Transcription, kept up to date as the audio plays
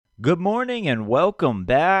Good morning and welcome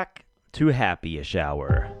back to Happy-ish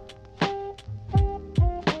Hour.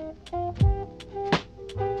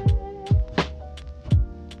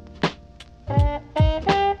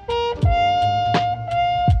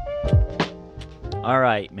 All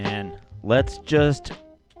right, man. Let's just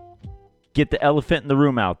get the elephant in the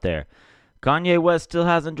room out there. Kanye West still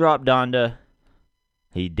hasn't dropped Donda.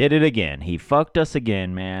 He did it again. He fucked us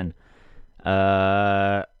again, man.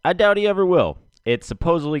 I doubt he ever will. It's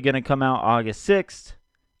supposedly going to come out August 6th.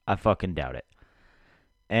 I fucking doubt it.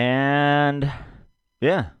 And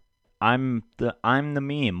yeah, I'm the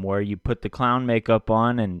meme where you put the clown makeup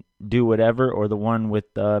on and do whatever, or the one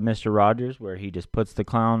with Mr. Rogers where he just puts the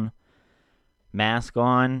clown mask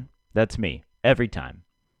on. That's me every time.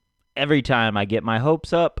 Every time I get my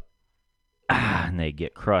hopes up, and they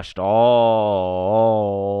get crushed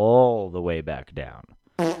all the way back down.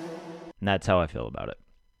 And that's how I feel about it.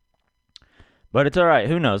 But it's alright.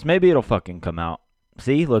 Who knows? Maybe it'll fucking come out.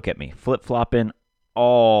 See? Look at me. Flip-flopping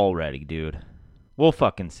already, dude. We'll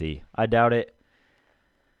fucking see. I doubt it.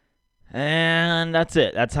 And that's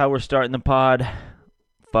it. That's how we're starting the pod.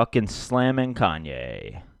 Fucking slamming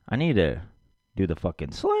Kanye. I need to do the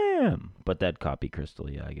fucking slam. But that'd copy Crystal,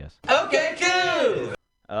 yeah, I guess. Okay, cool.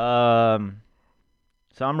 So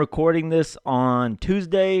I'm recording this on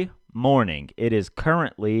Tuesday morning. It is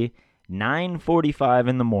currently 9:45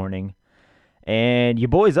 in the morning. And your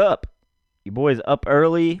boy's up. Your boy's up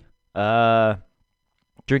early,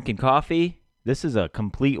 drinking coffee. This is a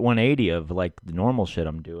complete 180 of like the normal shit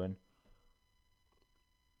I'm doing.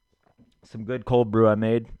 Some good cold brew I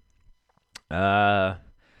made. It's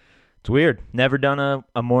weird. Never done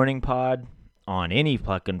a morning pod on any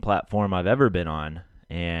fucking platform I've ever been on.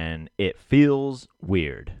 And it feels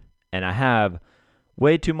weird. And I have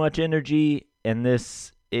way too much energy, and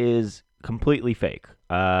this is completely fake.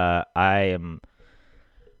 I am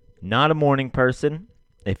not a morning person.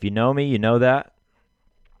 If you know me, you know that.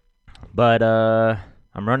 But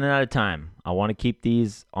I'm running out of time. I want to keep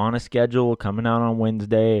these on a schedule, coming out on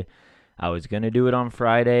Wednesday. I was going to do it on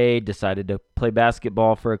Friday. Decided to play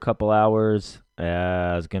basketball for a couple hours.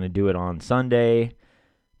 I was going to do it on Sunday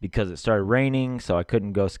because it started raining, so I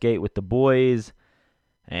couldn't go skate with the boys.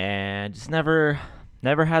 And just never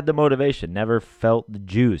had the motivation, never felt the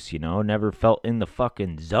juice, never felt in the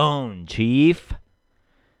fucking zone, chief.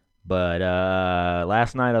 But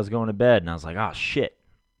last night I was going to bed, and I was like, oh, shit.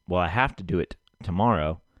 Well, I have to do it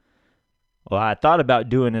tomorrow. Well, I thought about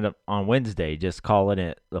doing it on Wednesday, just calling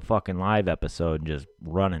it the fucking live episode and just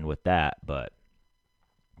running with that, but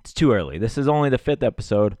it's too early. This is only the 5th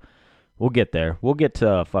episode. We'll get there. We'll get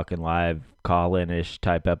to a fucking live call-in-ish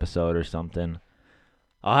type episode or something.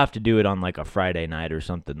 I'll have to do it on like a Friday night or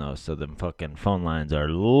something, though, so the fucking phone lines are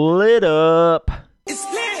lit up. It's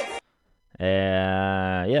lit.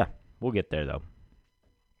 Yeah, we'll get there, though.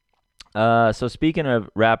 So speaking of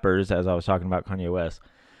rappers, as I was talking about Kanye West,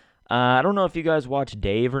 I don't know if you guys watch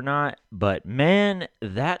Dave or not, but man,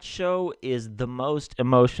 that show is the most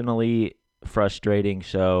emotionally frustrating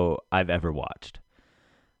show I've ever watched.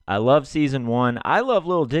 I love season 1. I love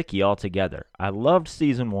Lil Dicky altogether. I loved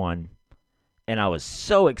season 1. And I was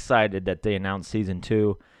so excited that they announced season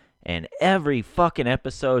 2. And every fucking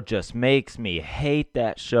episode just makes me hate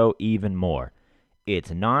that show even more.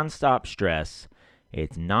 It's nonstop stress.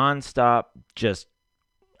 It's nonstop just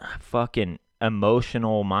fucking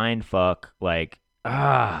emotional mindfuck. Like,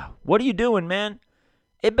 what are you doing, man?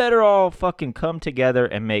 It better all fucking come together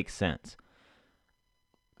and make sense.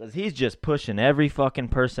 Because he's just pushing every fucking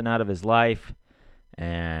person out of his life.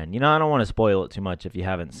 And, I don't want to spoil it too much if you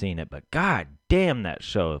haven't seen it, but god damn that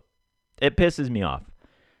show. It pisses me off.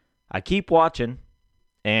 I keep watching,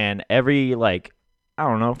 and every, I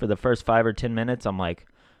don't know, for the first 5 or 10 minutes, I'm like,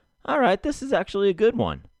 all right, this is actually a good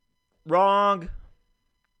one. Wrong.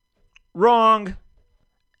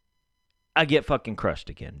 I get fucking crushed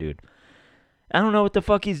again, dude. I don't know what the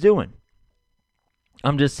fuck he's doing.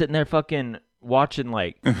 I'm just sitting there fucking watching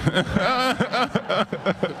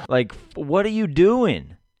what are you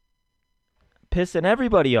doing? Pissing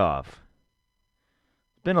everybody off.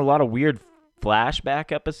 Been a lot of weird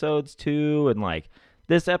flashback episodes too, and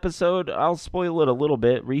this episode, I'll spoil it a little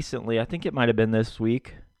bit. Recently, I think it might have been this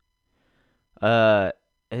week.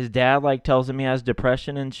 His dad tells him he has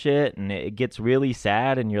depression and shit, and it gets really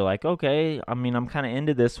sad, and you're like, okay, I'm kind of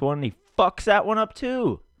into this one. He fucks that one up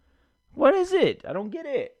too. What is it? I don't get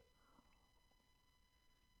it.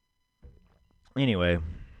 Anyway,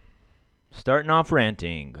 starting off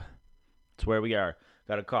ranting. That's where we are.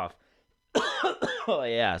 Got a cough. Oh,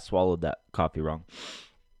 yeah, I swallowed that coffee wrong.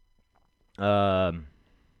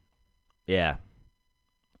 Yeah.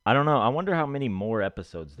 I don't know. I wonder how many more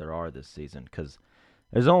episodes there are this season, because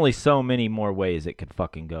there's only so many more ways it could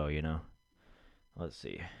fucking go, you know? Let's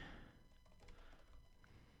see.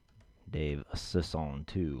 Dave Sisson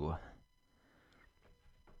 2.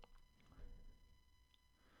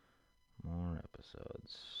 More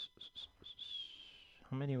episodes.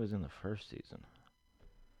 How many was in the first season?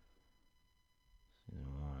 Season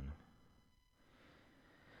 1.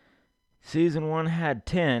 Season 1 had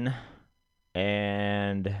 10,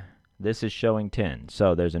 and this is showing 10.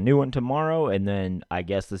 So there's a new one tomorrow, and then I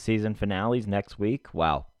guess the season finale's next week.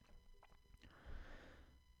 Wow.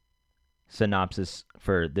 Synopsis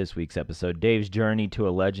for this week's episode. Dave's journey to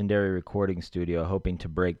a legendary recording studio, hoping to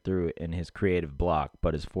break through in his creative block,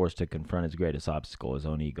 but is forced to confront his greatest obstacle, his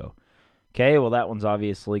own ego. Okay, well, that one's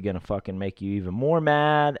obviously going to fucking make you even more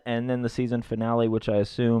mad. And then the season finale, which I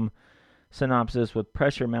assume, synopsis, with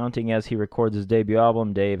pressure mounting as he records his debut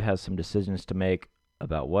album, Dave has some decisions to make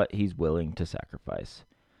about what he's willing to sacrifice.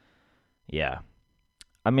 Yeah.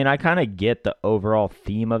 I mean, I kind of get the overall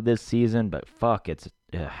theme of this season, but fuck, it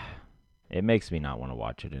makes me not want to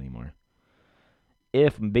watch it anymore.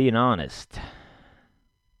 If I'm being honest.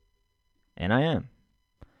 And I am.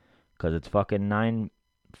 Because it's fucking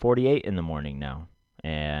 9:48 in the morning now.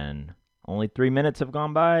 And only 3 minutes have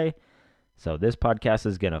gone by. So this podcast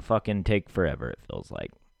is going to fucking take forever, it feels like.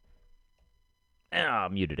 And I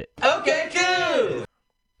muted it. Okay, cool.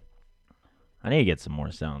 I need to get some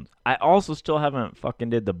more sounds. I also still haven't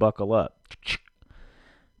fucking did the buckle up.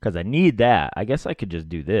 Because I need that. I guess I could just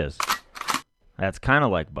do this. That's kind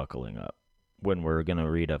of like buckling up when we're going to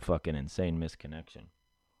read a fucking insane misconnection.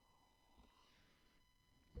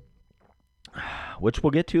 Which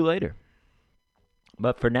we'll get to later.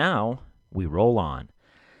 But for now, we roll on.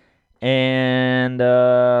 And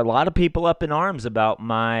a lot of people up in arms about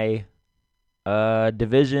my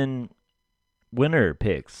division winner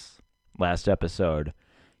picks last episode.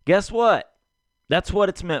 Guess what? That's what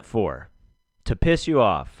it's meant for. To piss you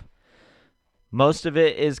off. Most of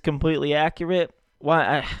it is completely accurate.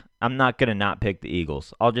 Why? I'm not going to not pick the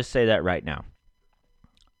Eagles. I'll just say that right now.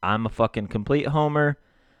 I'm a fucking complete homer.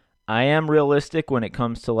 I am realistic when it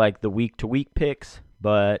comes to like the week-to-week picks,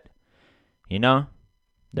 but, you know,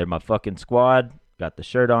 they're my fucking squad. Got the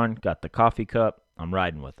shirt on, got the coffee cup. I'm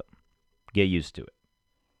riding with them. Get used to it.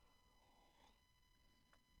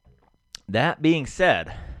 That being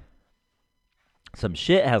said, some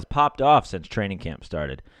shit has popped off since training camp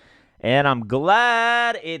started. And I'm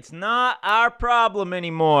glad it's not our problem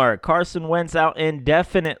anymore. Carson Wentz out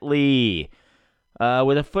indefinitely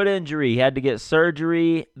with a foot injury. He had to get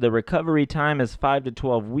surgery. The recovery time is 5 to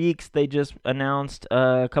 12 weeks, they just announced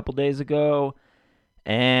a couple days ago.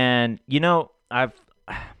 And, you know, I'm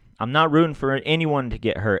not rooting for anyone to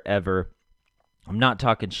get hurt ever. I'm not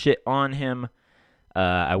talking shit on him.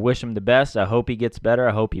 I wish him the best. I hope he gets better.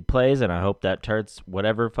 I hope he plays, and I hope that turns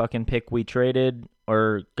whatever fucking pick we traded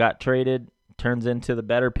or got traded turns into the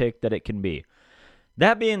better pick that it can be.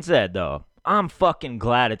 That being said, though, I'm fucking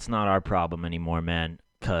glad it's not our problem anymore, man,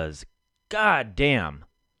 because goddamn,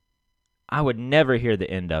 I would never hear the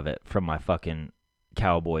end of it from my fucking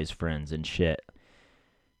Cowboys friends and shit.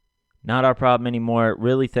 Not our problem anymore.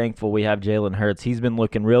 Really thankful we have Jalen Hurts. He's been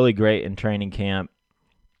looking really great in training camp.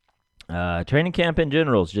 Training camp in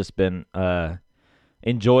general has just been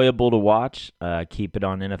enjoyable to watch. Keep it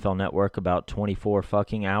on NFL Network about 24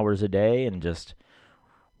 fucking hours a day and just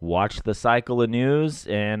watch the cycle of news.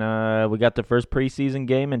 And we got the first preseason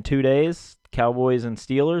game in 2 days. Cowboys and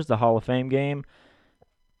Steelers, the Hall of Fame game.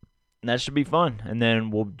 And that should be fun. And then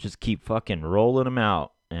we'll just keep fucking rolling them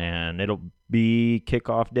out. And it'll be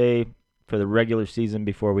kickoff day for the regular season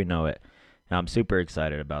before we know it. And I'm super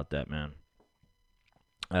excited about that, man.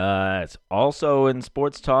 It's also in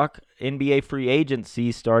sports talk. NBA free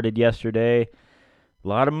agency started yesterday. A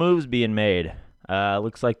lot of moves being made.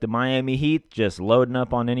 Looks like the Miami Heat just loading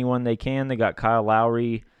up on anyone they can. They got Kyle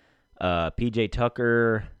Lowry, PJ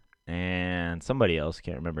Tucker, and somebody else.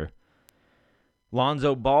 Can't remember.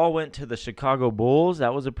 Lonzo Ball went to the Chicago Bulls.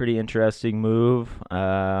 That was a pretty interesting move.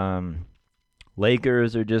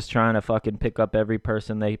 Lakers are just trying to fucking pick up every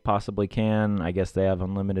person they possibly can. I guess they have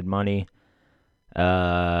unlimited money.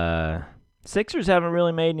 Sixers haven't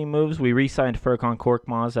really made any moves. We re-signed Furkan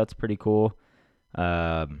Korkmaz. That's pretty cool.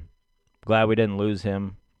 Glad we didn't lose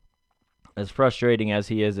him. As frustrating as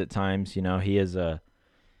he is at times, you know, he is a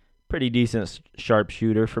pretty decent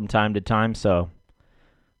sharpshooter from time to time. So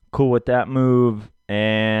cool with that move.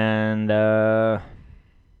 And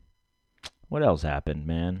what else happened,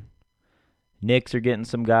 man? Knicks are getting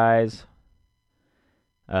some guys.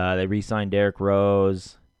 They re-signed Derrick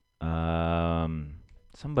Rose.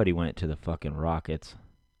 Somebody went to the fucking Rockets.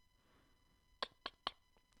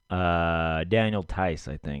 Daniel Tice,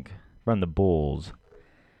 I think, from the Bulls.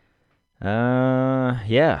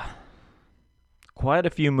 Yeah. Quite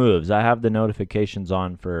a few moves. I have the notifications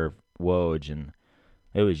on for Woj, and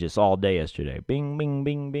it was just all day yesterday. Bing, bing,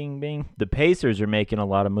 bing, bing, bing. The Pacers are making a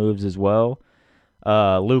lot of moves as well.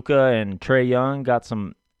 Luka and Trae Young got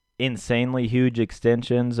some insanely huge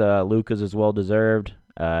extensions. Luka's is well deserved,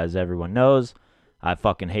 as everyone knows. I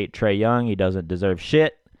fucking hate Trae Young. He doesn't deserve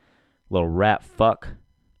shit. Little rat fuck.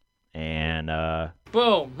 And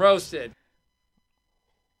boom, roasted.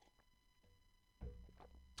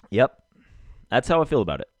 Yep. That's how I feel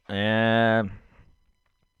about it. And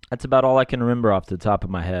that's about all I can remember off the top of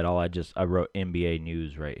my head. I wrote NBA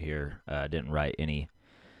news right here. I didn't write any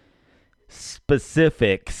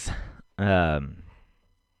specifics.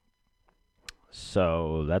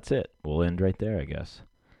 So that's it. We'll end right there, I guess.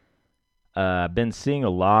 I've been seeing a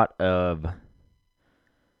lot of...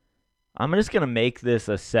 I'm just going to make this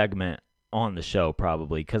a segment on the show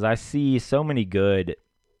probably because I see so many good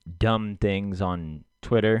dumb things on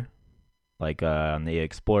Twitter, like on the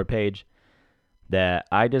Explore page, that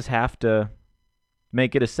I just have to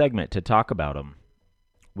make it a segment to talk about them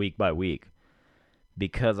week by week.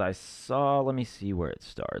 Because I saw, let me see where it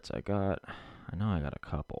starts. I know I got a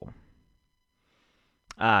couple.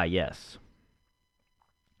 Yes.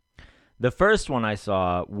 The first one I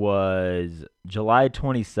saw was July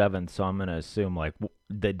 27th, so I'm going to assume like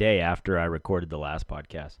the day after I recorded the last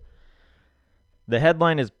podcast. The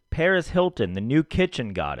headline is Paris Hilton, the new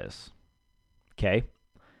kitchen goddess. Okay.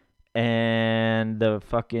 And the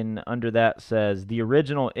fucking under that says the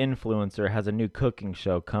original influencer has a new cooking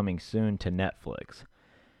show coming soon to Netflix.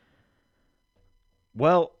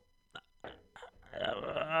 Well,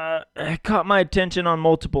 it caught my attention on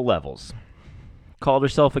multiple levels. Called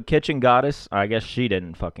herself a kitchen goddess. I guess she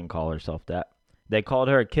didn't fucking call herself that. They called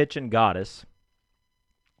her a kitchen goddess.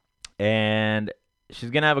 And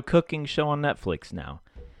she's going to have a cooking show on Netflix now.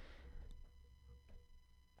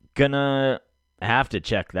 Gonna have to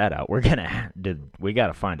check that out. We got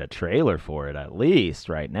to find a trailer for it at least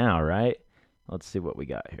right now, right? Let's see what we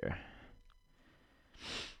got here.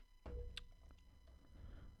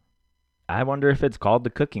 I wonder if it's called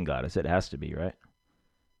the Cooking Goddess. It has to be, right?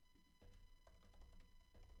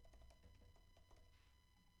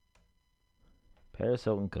 Paris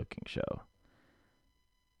Hilton Cooking Show.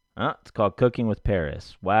 It's called Cooking with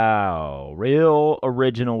Paris. Wow. Real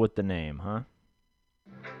original with the name, huh?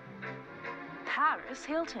 Paris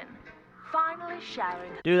Hilton. Finally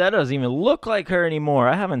showering. Dude, that doesn't even look like her anymore.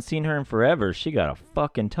 I haven't seen her in forever. She got a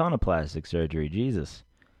fucking ton of plastic surgery. Jesus.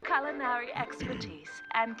 Culinary expertise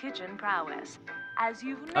and kitchen prowess. As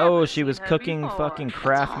you've never she was seen her cooking before. fucking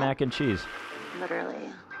Kraft mac and cheese.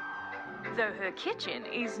 Literally. Though her kitchen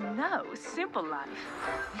is no simple life.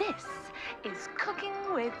 This is Cooking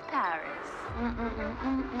with Paris.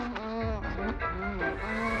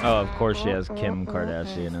 Oh, of course she has Kim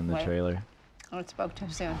Kardashian in the trailer. Oh, it spoke too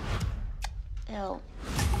soon. Ew.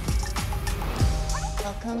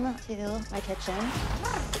 Welcome to my kitchen.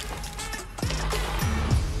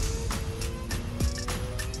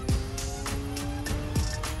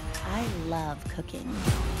 I love cooking.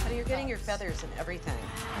 How are you getting your feathers and everything?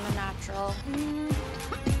 I'm a natural.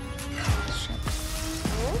 Shit.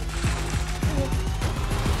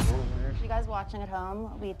 You guys watching at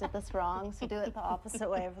home, we did this wrong, so do it the opposite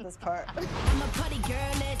way for this part.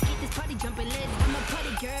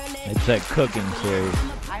 It's that cooking series.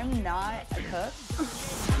 I'm not a cook.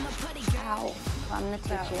 Ow. I'm gonna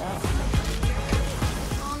teach you.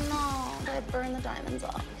 Oh no, did I burn the diamonds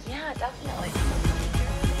off? Yeah, definitely.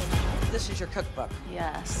 This is your cookbook.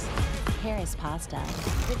 Yes. Paris pasta.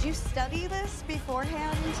 Did you study this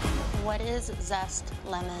beforehand? What is zest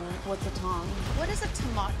lemon? What's a tong? What is a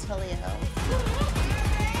tomatillo?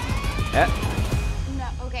 No,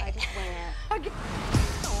 okay. I just wing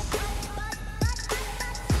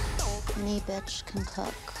it. Me bitch can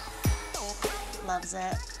cook. Loves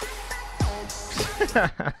it.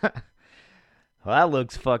 Well, that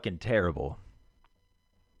looks fucking terrible.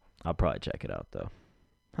 I'll probably check it out, though.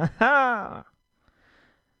 Ha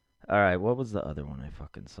All right, what was the other one I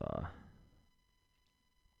fucking saw?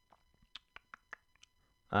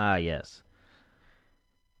 Yes.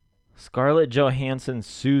 Scarlett Johansson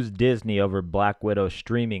sues Disney over Black Widow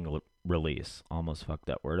streaming release. Almost fucked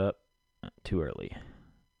that word up. Too early.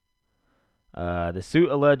 The suit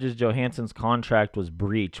alleges Johansson's contract was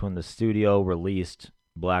breached when the studio released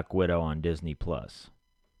Black Widow on Disney+.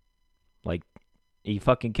 Like, are you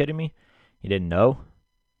fucking kidding me? You didn't know?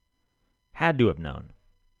 Had to have known.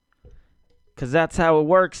 Because that's how it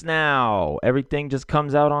works now. Everything just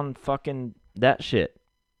comes out on fucking that shit.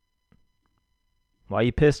 Why are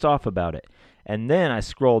you pissed off about it? And then I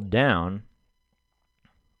scrolled down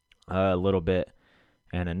a little bit,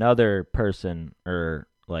 and another person or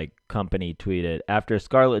like company tweeted, after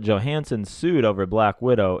Scarlett Johansson sued over Black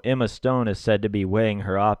Widow, Emma Stone is said to be weighing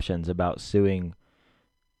her options about suing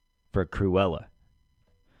for Cruella.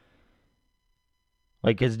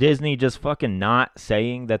 Like, is Disney just fucking not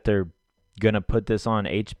saying that they're gonna put this on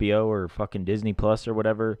HBO or fucking Disney Plus or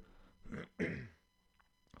whatever?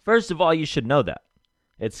 First of all, you should know that.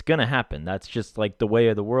 It's gonna happen. That's just like the way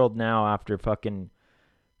of the world now after fucking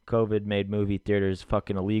COVID made movie theaters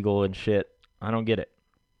fucking illegal and shit. I don't get it.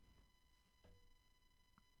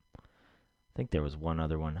 I think there was one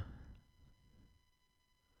other one.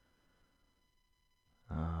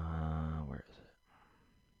 Where is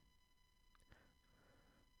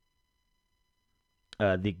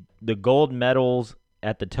it? The gold medals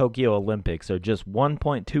at the Tokyo Olympics are just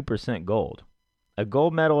 1.2% gold. A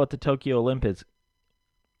gold medal at the Tokyo Olympics,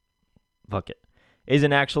 fuck it,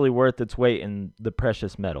 isn't actually worth its weight in the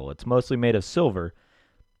precious metal. It's mostly made of silver.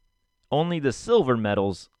 Only the silver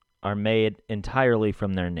medals are made entirely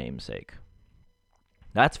from their namesake.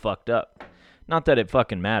 That's fucked up. Not that it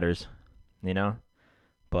fucking matters, you know?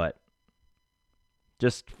 But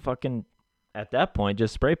just fucking, at that point,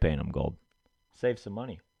 just spray paint them gold. Save some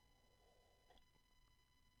money.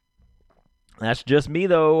 That's just me,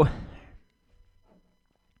 though. I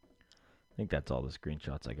think that's all the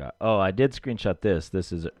screenshots I got. Oh, I did screenshot this.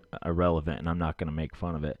 This is irrelevant, and I'm not going to make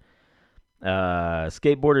fun of it.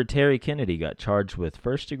 Skateboarder Terry Kennedy got charged with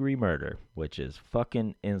first-degree murder, which is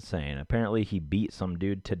fucking insane. Apparently, he beat some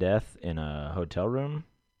dude to death in a hotel room.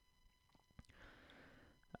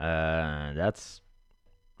 That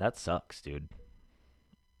sucks, dude.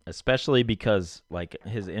 Especially because, like,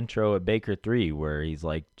 his intro at Baker 3, where he's,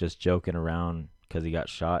 like, just joking around because he got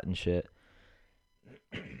shot and shit.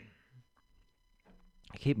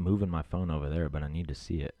 I keep moving my phone over there, but I need to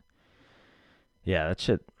see it. Yeah, that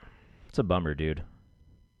shit, it's a bummer, dude.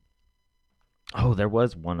 Oh, there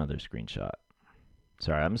was one other screenshot.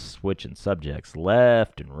 Sorry, I'm switching subjects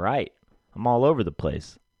left and right. I'm all over the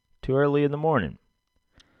place. Too early in the morning.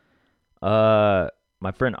 My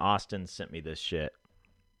friend Austin sent me this shit.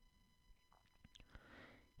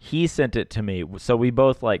 He sent it to me. So we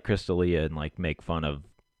both like Crystalia and like make fun of,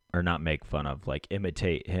 or not make fun of, like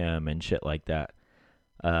imitate him and shit like that.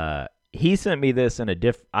 He sent me this in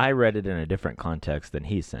I read it in a different context than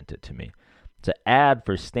he sent it to me. It's an ad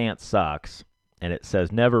for Stance socks, and it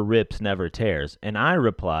says never rips, never tears. And I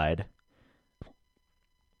replied,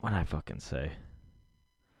 what'd I fucking say?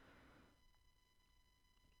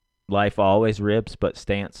 Life always rips, but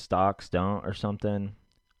Stance socks don't, or something.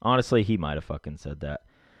 Honestly, he might have fucking said that.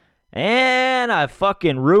 And I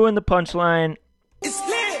fucking ruined the punchline. It's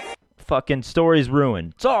lit. Fucking story's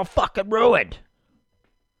ruined. It's all fucking ruined.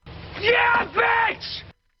 Yeah, bitch!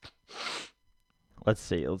 Let's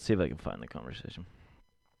see if I can find the conversation.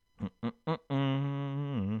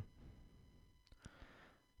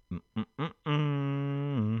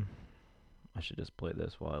 I should just play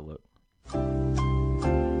this while I look.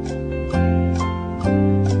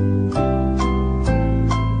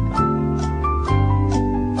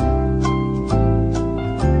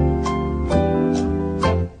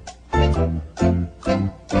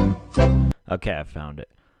 Okay, I found it.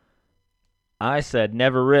 I said,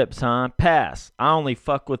 never rips, huh? Pass. I only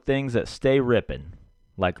fuck with things that stay ripping,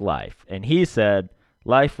 like life. And he said,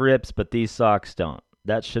 life rips, but these socks don't.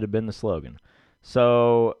 That should have been the slogan.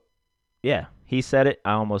 So, yeah, he said it.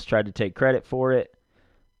 I almost tried to take credit for it.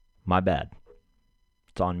 My bad.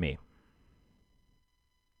 It's on me.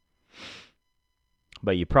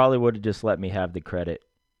 But you probably would have just let me have the credit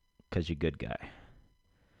because you're a good guy.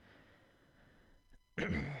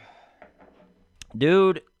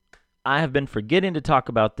 Dude, I have been forgetting to talk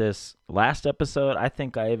about this last episode. I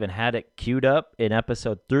think I even had it queued up in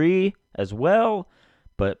episode 3 as well.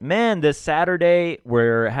 But man, this Saturday,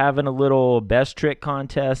 we're having a little best trick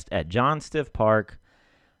contest at John Stiff Park.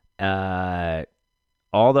 All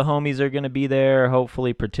the homies are going to be there,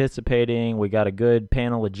 hopefully participating. We got a good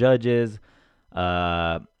panel of judges.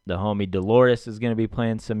 The homie Dolores is going to be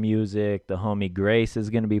playing some music. The homie Grace is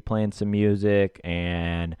going to be playing some music.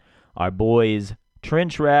 And our boys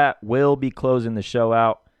Trench Rat will be closing the show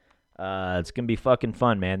out. It's going to be fucking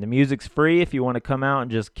fun, man. The music's free. If you want to come out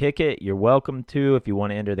and just kick it, you're welcome to. If you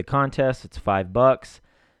want to enter the contest, it's $5.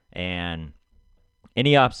 And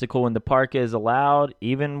any obstacle in the park is allowed.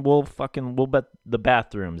 Even we'll bet the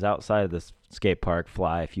bathrooms outside of this skate park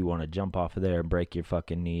fly if you want to jump off of there and break your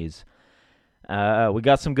fucking knees. We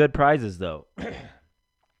got some good prizes, though.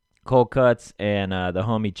 Cold Cuts and the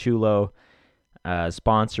homie Chulo.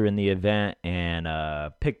 sponsoring the event,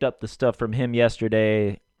 and picked up the stuff from him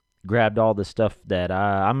yesterday. Grabbed all the stuff that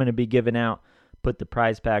I'm going to be giving out, put the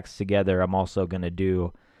prize packs together. I'm also going to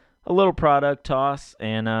do a little product toss,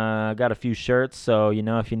 and got a few shirts. So,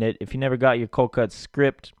 if you never got your Cold Cut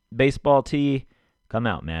Script baseball tee, come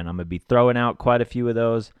out, man. I'm going to be throwing out quite a few of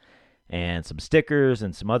those and some stickers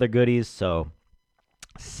and some other goodies. So,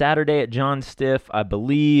 Saturday at John Stiff, I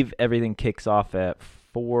believe everything kicks off at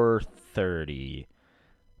 4:30.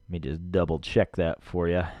 Let me just double check that for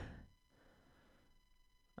you.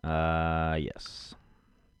 Yes.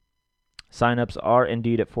 Sign-ups are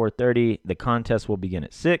indeed at 4:30. The contest will begin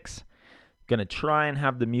at 6. Gonna try and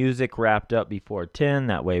have the music wrapped up before 10.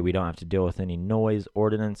 That way we don't have to deal with any noise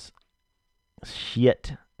ordinance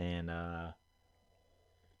shit. And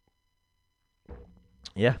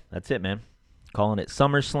yeah, that's it, man. Calling it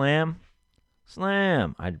SummerSlam.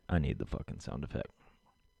 Slam. I need the fucking sound effect.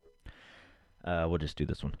 We'll just do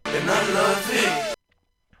this one. And I love it.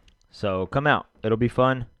 So come out. It'll be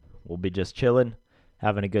fun. We'll be just chilling,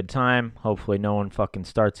 having a good time. Hopefully no one fucking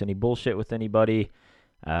starts any bullshit with anybody.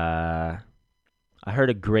 I heard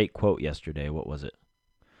a great quote yesterday. What was it?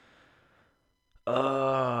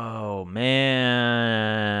 Oh,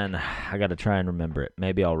 man. I got to try and remember it.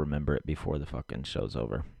 Maybe I'll remember it before the fucking show's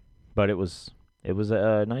over. But it was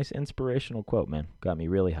a nice inspirational quote, man. Got me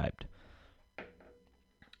really hyped.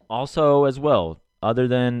 Also, as well, other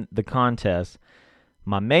than the contest,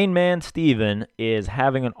 my main man, Steven, is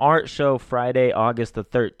having an art show Friday, August the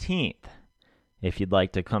 13th. If you'd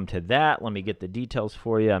like to come to that, let me get the details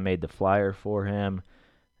for you. I made the flyer for him.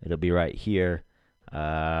 It'll be right here.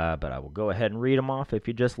 But I will go ahead and read them off if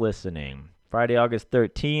you're just listening. Friday, August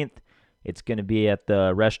 13th. It's going to be at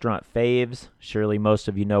the restaurant Faves. Surely most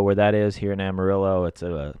of you know where that is here in Amarillo. It's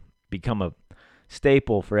become a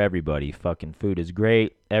staple for everybody. Fucking food is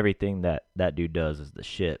great. Everything that dude does is the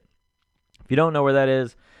shit. If you don't know where that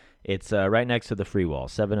is, it's right next to the free wall,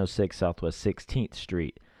 706 Southwest 16th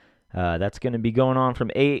Street. That's going to be going on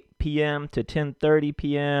from 8 p.m. to 10:30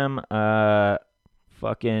 p.m.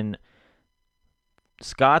 Fucking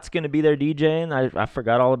Scott's going to be there DJing. I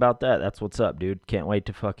forgot all about that. That's what's up, dude. Can't wait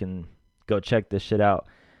to fucking go check this shit out.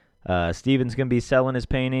 Steven's going to be selling his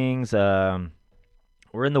paintings.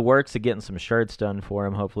 We're in the works of getting some shirts done for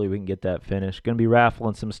him. Hopefully we can get that finished. Going to be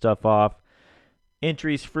raffling some stuff off.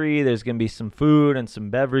 Entry's free. There's going to be some food and some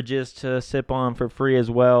beverages to sip on for free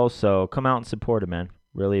as well. So come out and support him, man.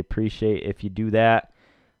 Really appreciate if you do that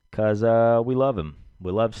because we love him.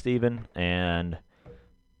 We love Steven, and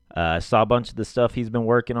I saw a bunch of the stuff he's been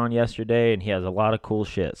working on yesterday, and he has a lot of cool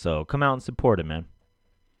shit. So come out and support him, man.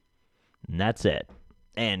 And that's it.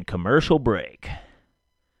 And commercial break.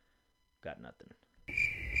 Got nothing.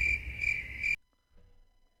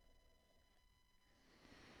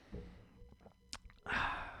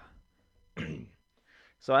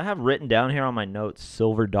 So I have written down here on my notes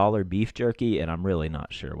Silver Dollar beef jerky, and I'm really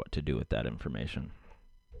not sure what to do with that information.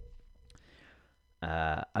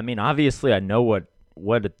 I mean, obviously I know what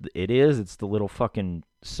it is. It's the little fucking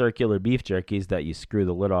circular beef jerkies that you screw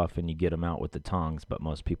the lid off and you get them out with the tongs, but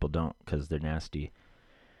most people don't because they're nasty.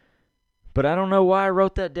 But I don't know why I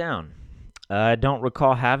wrote that down. I don't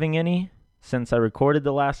recall having any since I recorded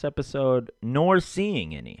the last episode, nor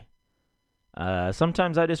seeing any.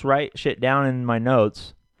 Sometimes I just write shit down in my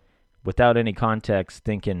notes without any context,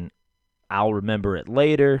 thinking I'll remember it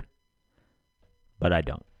later, but I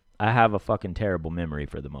don't. I have a fucking terrible memory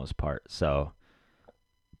for the most part, so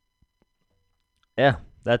yeah,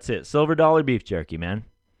 that's it. Silver Dollar beef jerky, man.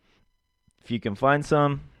 If you can find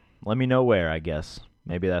some, let me know where, I guess.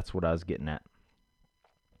 Maybe that's what I was getting at.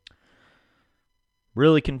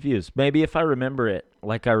 Really confused. Maybe if I remember it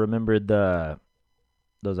like I remembered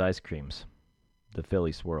those ice creams, the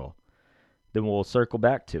Philly Swirl, then we'll circle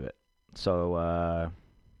back to it. So,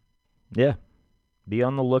 yeah, be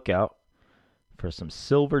on the lookout for some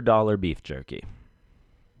Silver Dollar beef jerky.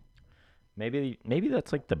 Maybe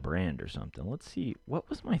that's like the brand or something. Let's see. What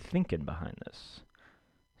was my thinking behind this?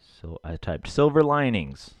 So I typed Silver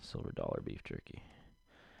Linings, Silver Dollar beef jerky.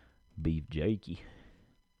 Beef jerky.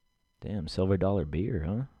 Damn, Silver Dollar beer,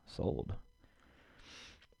 huh? Sold.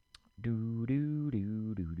 Do do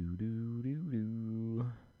do do do do do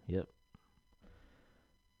do. Yep.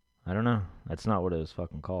 I don't know. That's not what it was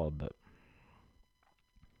fucking called, but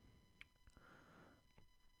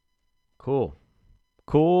cool.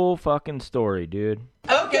 Cool fucking story, dude.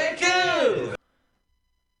 Okay, cool.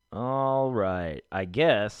 All right. I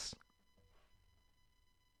guess.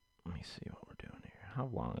 Let me see what we're doing here. How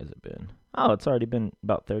long has it been? Oh, it's already been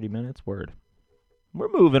about 30 minutes. Word. We're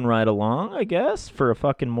moving right along, I guess, for a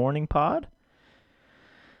fucking morning pod.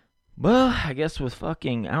 Well, I guess with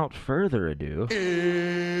fucking out further ado. It's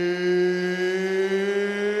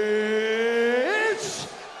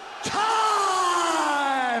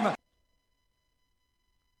time!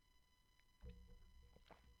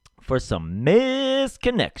 For some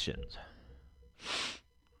misconnections.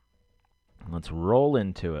 Let's roll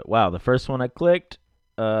into it. Wow, the first one I clicked,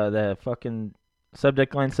 the fucking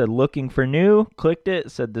subject line said looking for new. Clicked it,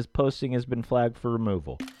 said this posting has been flagged for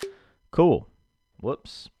removal. Cool.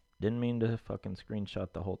 Whoops. Didn't mean to fucking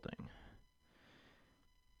screenshot the whole thing.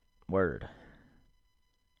 Word.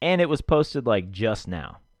 And it was posted like just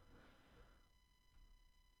now.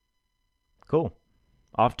 Cool.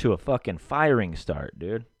 Off to a fucking firing start,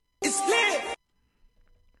 dude. It's lit!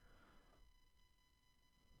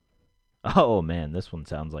 Oh man, this one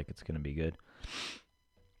sounds like it's going to be good.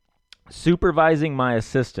 Supervising my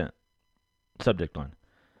assistant. Subject line.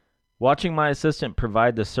 Watching my assistant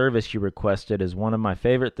provide the service you requested is one of my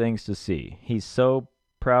favorite things to see. He's so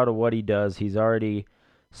proud of what he does. He's already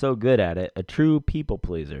so good at it. A true people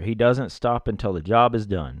pleaser. He doesn't stop until the job is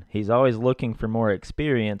done. He's always looking for more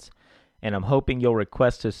experience, and I'm hoping you'll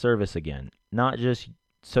request his service again. Not just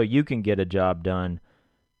so you can get a job done.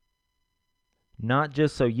 Not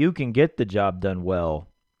just so you can get the job done well,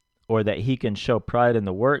 or that he can show pride in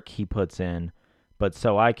the work he puts in, but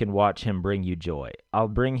so I can watch him bring you joy. I'll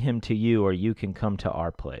bring him to you, or you can come to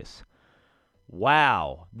our place.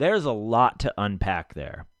 Wow, there's a lot to unpack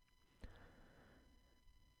there.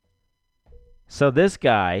 So this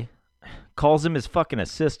guy calls him his fucking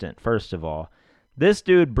assistant, first of all. This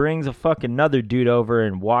dude brings a fucking another dude over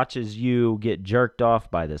and watches you get jerked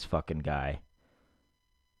off by this fucking guy.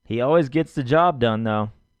 He always gets the job done,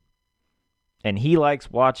 though. And he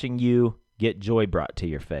likes watching you get joy brought to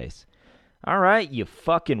your face. All right, you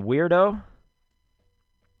fucking weirdo.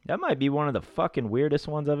 That might be one of the fucking weirdest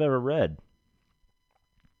ones I've ever read.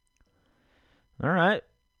 All right.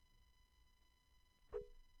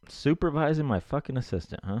 Supervising my fucking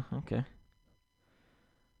assistant, huh? Okay.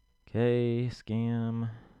 Okay, scam.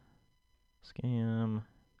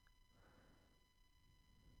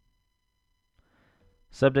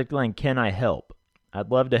 Subject line, can I help? I'd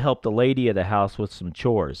love to help the lady of the house with some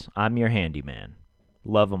chores. I'm your handyman.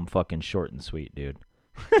 Love them fucking short and sweet, dude.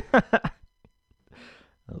 That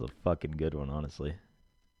was a fucking good one, honestly.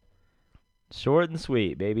 Short and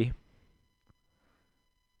sweet, baby.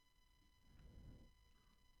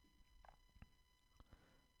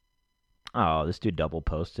 Oh, this dude double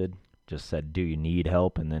posted. Just said, do you need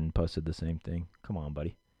help? And then posted the same thing. Come on,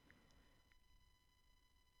 buddy.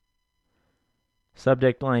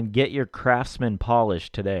 Subject line, get your craftsman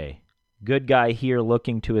polished today. Good guy here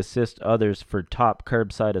looking to assist others for top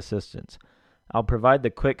curbside assistance. I'll provide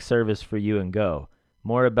the quick service for you and go.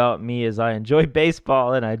 More about me is I enjoy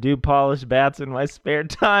baseball and I do polish bats in my spare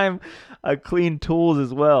time. I clean tools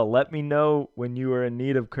as well. Let me know when you are in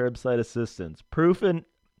need of curbside assistance. Proof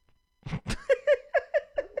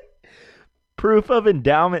of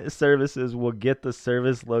endowment services will get the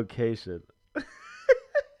service location.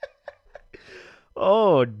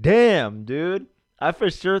 Oh, damn, dude. I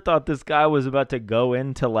for sure thought this guy was about to go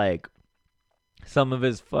into, like, some of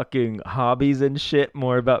his fucking hobbies and shit.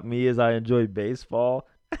 More about me as I enjoy baseball.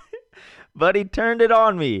 But he turned it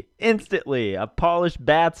on me instantly. I polish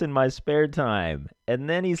bats in my spare time. And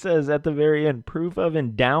then he says at the very end, proof of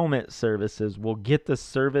endowment services will get the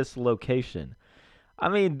service location. I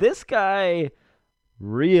mean, this guy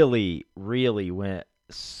really, really went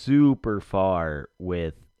super far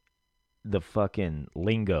with the fucking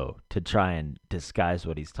lingo to try and disguise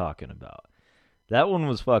what he's talking about. That one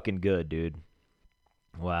was fucking good, dude.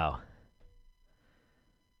 Wow.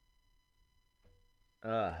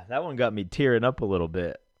 That one got me tearing up a little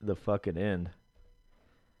bit. The fucking end.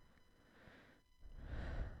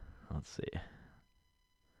 Let's see.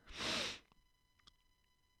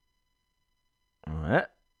 All right.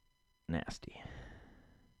 Nasty.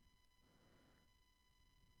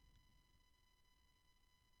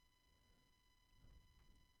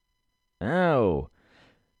 Oh,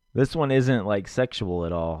 this one isn't like sexual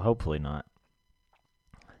at all. Hopefully not.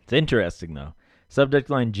 It's interesting though. Subject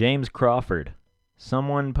line, James Crawford.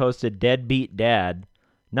 Someone posted deadbeat dad.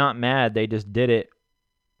 Not mad they just did it.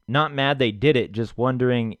 Not mad they did it, just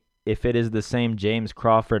wondering if it is the same James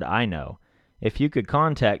Crawford I know. If you could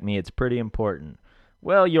contact me, it's pretty important.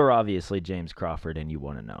 Well, you're obviously James Crawford and you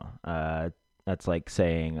want to know. That's like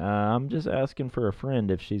saying, I'm just asking for a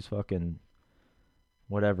friend if she's fucking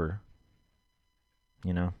whatever.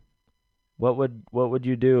 You know? What would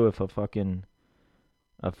you do if a friend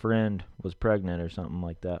was pregnant or something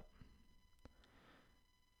like that?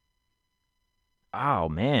 Oh,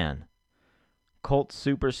 man. Colts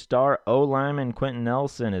superstar O-lineman Quentin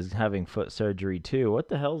Nelson is having foot surgery too. What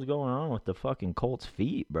the hell's going on with the fucking Colts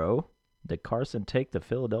feet, bro? Did Carson take the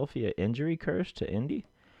Philadelphia injury curse to Indy?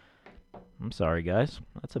 I'm sorry, guys.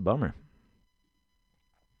 That's a bummer.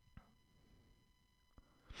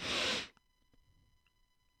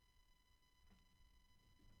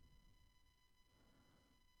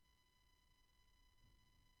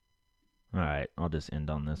 All right, I'll just end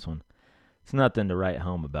on this one. It's nothing to write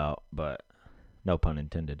home about, but no pun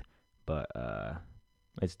intended. But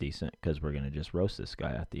it's decent because we're going to just roast this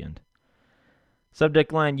guy at the end.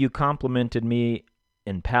 Subject line, you complimented me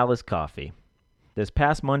in Palace Coffee. This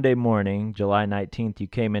past Monday morning, July 19th, you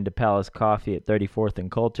came into Palace Coffee at 34th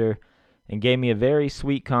and Coulter and gave me a very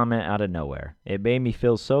sweet comment out of nowhere. It made me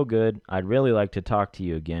feel so good. I'd really like to talk to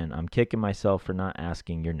you again. I'm kicking myself for not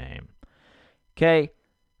asking your name. Okay,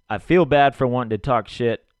 I feel bad for wanting to talk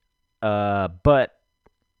shit, but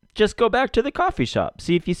just go back to the coffee shop.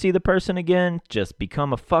 See if you see the person again. Just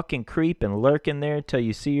become a fucking creep and lurk in there till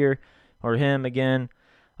you see her or him again.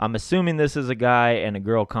 I'm assuming this is a guy and a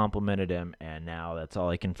girl complimented him, and now that's all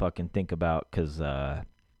I can fucking think about because that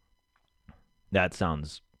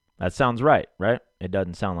sounds right? It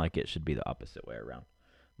doesn't sound like it should be the opposite way around.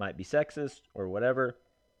 Might be sexist or whatever.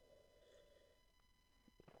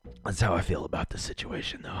 That's how I feel about the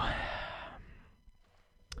situation, though.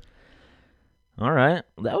 All right.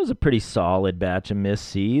 That was a pretty solid batch of Miss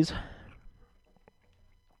C's.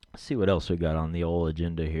 Let's see what else we got on the old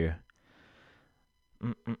agenda here.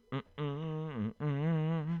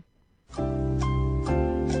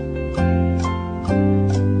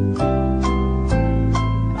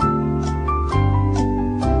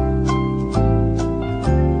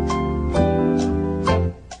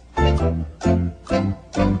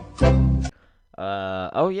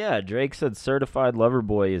 Oh yeah, Drake said Certified Lover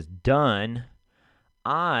Boy is done.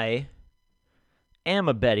 I am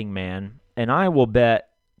a betting man, and I will bet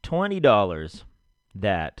 $20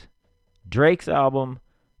 that Drake's album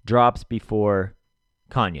drops before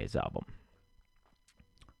Kanye's album.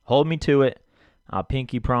 Hold me to it. I'll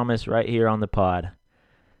pinky promise right here on the pod.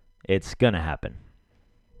 It's going to happen.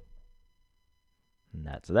 And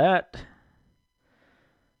that's that.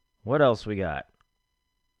 What else we got?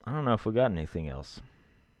 I don't know if we got anything else.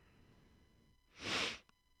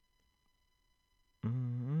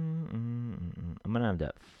 I'm going to have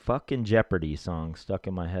that fucking Jeopardy song stuck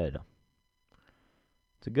in my head.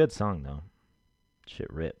 It's a good song, though.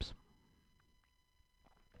 Shit rips.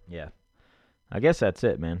 Yeah. I guess that's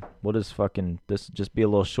it, man. We'll just this just be a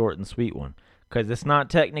little short and sweet one. Because it's not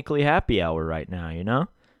technically happy hour right now, you know?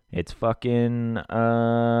 It's fucking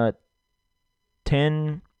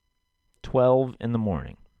 10, 12 in the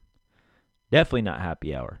morning. Definitely not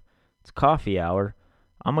happy hour. It's coffee hour.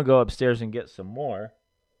 I'm going to go upstairs and get some more.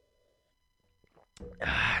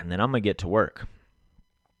 And then I'm going to get to work.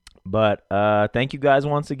 But thank you guys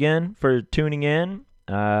once again for tuning in.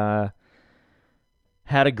 Had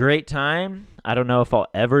a great time. I don't know if I'll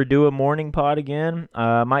ever do a morning pod again.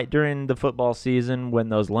 Might during the football season when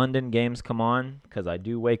those London games come on, because I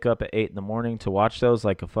do wake up at 8 in the morning to watch those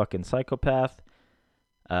like a fucking psychopath.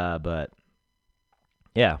 But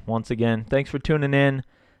yeah, once again, thanks for tuning in.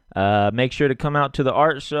 Make sure to come out to the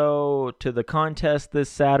art show, to the contest this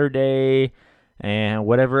Saturday, and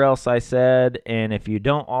whatever else I said. And if you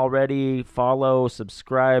don't already, follow,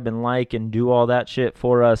 subscribe, and like, and do all that shit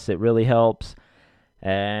for us. It really helps.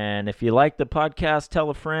 And if you like the podcast, tell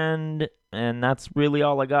a friend. And that's really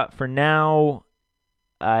all I got for now.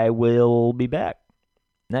 I will be back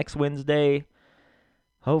next Wednesday,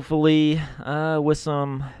 hopefully with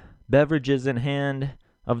some beverages in hand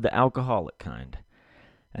of the alcoholic kind.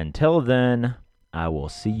 Until then, I will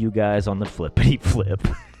see you guys on the flippity flip.